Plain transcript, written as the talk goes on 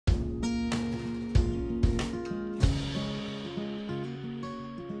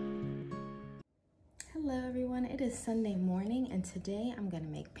Hello everyone, it is Sunday morning and today I'm going to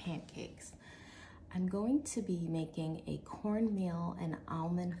make pancakes. I'm going to be making a cornmeal and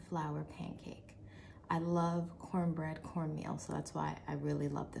almond flour pancake. I love cornmeal, so that's why I really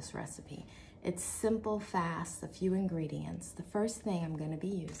love this recipe. It's simple, fast, a few ingredients. The first thing I'm going to be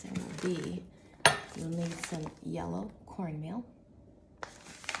using will be, you'll need some yellow cornmeal.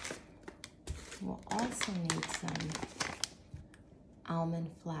 We'll also need some almond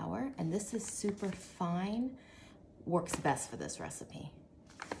flour, and this is super fine, works best for this recipe.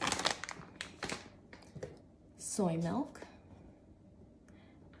 Soy milk.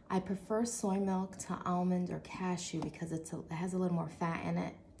 I prefer soy milk to almond or cashew because it has a little more fat in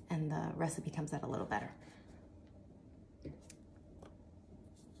it and the recipe comes out a little better.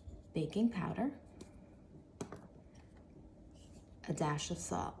 Baking powder. A dash of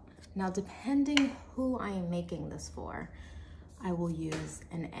salt. Now, depending who I am making this for, I will use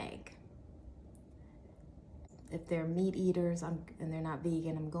an egg. If they're meat eaters and they're not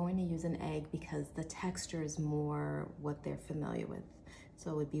vegan, I'm going to use an egg because the texture is more what they're familiar with. So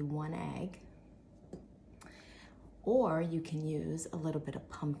it would be one egg. Or you can use a little bit of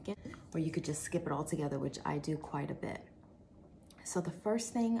pumpkin, or you could just skip it all together, which I do quite a bit. So the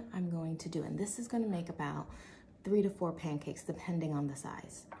first thing I'm going to do, and this is going to make about 3 to 4 pancakes depending on the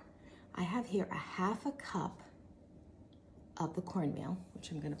size. I have here a half a cup of the cornmeal,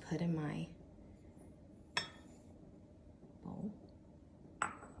 which I'm going to put in my bowl.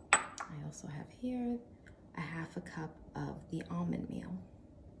 I also have here a half a cup of the almond meal.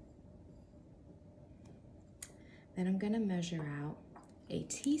 Then I'm going to measure out a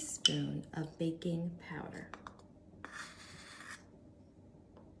teaspoon of baking powder.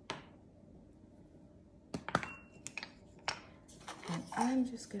 And I'm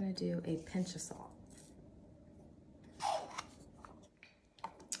just going to do a pinch of salt.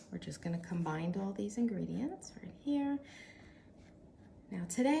 We're just going to combine all these ingredients right here. Now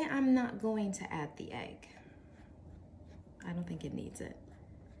today I'm not going to add the egg. I don't think it needs it.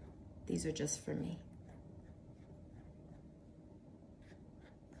 These are just for me.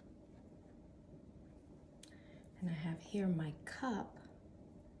 And I have here my cup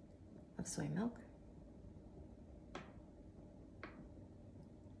of soy milk.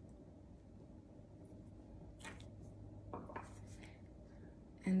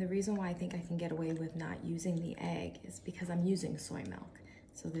 And the reason why I think I can get away with not using the egg is because I'm using soy milk.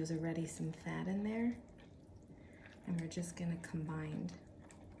 So there's already some fat in there. And we're just gonna combine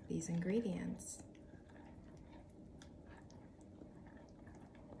these ingredients.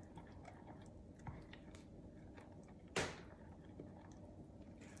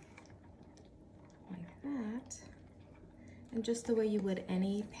 Like that. And just the way you would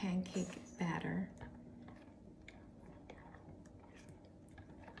any pancake batter.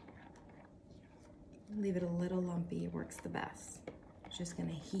 Leave it a little lumpy, it works the best. Just gonna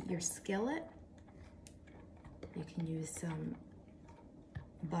heat your skillet. You can use some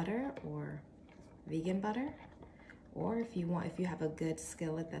butter or vegan butter. Or if you have a good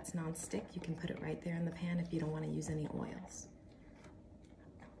skillet that's non-stick, you can put it right there in the pan if you don't wanna use any oils.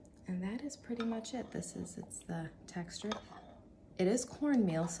 And that is pretty much it. It's the texture. It is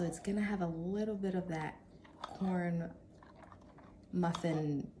cornmeal, so it's gonna have a little bit of that corn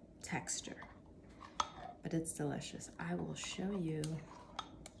muffin texture. But it's delicious. I will show you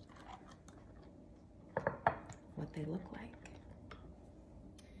what they look like.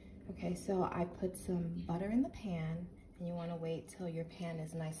 Okay, so I put some butter in the pan, and you want to wait till your pan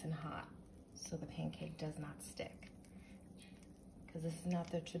is nice and hot so the pancake does not stick. Because this is not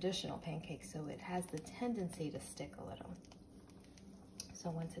the traditional pancake, so it has the tendency to stick a little.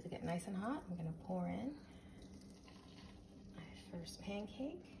 So once it gets nice and hot, I'm going to pour in my first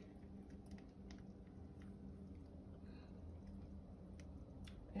pancake.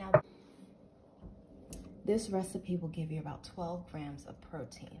 Now, this recipe will give you about 12 grams of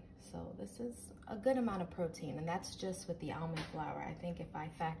protein. So this is a good amount of protein, and that's just with the almond flour. I think if I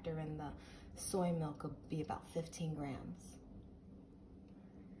factor in the soy milk, it would be about 15 grams.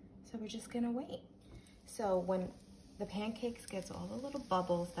 So we're just gonna wait. So when the pancakes gets all the little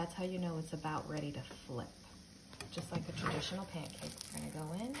bubbles, that's how you know it's about ready to flip. Just like a traditional pancake. We're gonna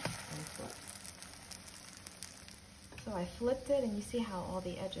go in and flip. So I flipped it, and you see how all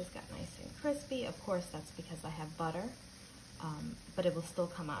the edges got nice and crispy. Of course, that's because I have butter, but it will still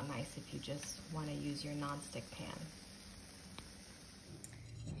come out nice if you just want to use your non-stick pan.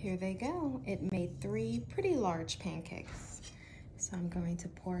 Here they go. It made 3 pretty large pancakes. So I'm going to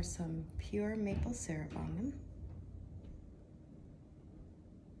pour some pure maple syrup on them.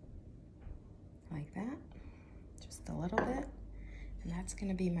 Like that, just a little bit. And that's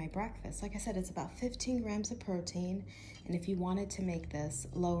gonna be my breakfast. Like I said, it's about 15 grams of protein. And if you wanted to make this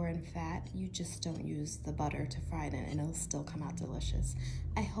lower in fat, you just don't use the butter to fry it in and it'll still come out delicious.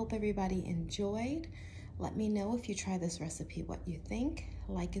 I hope everybody enjoyed. Let me know if you try this recipe what you think.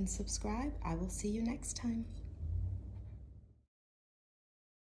 Like and subscribe. I will see you next time.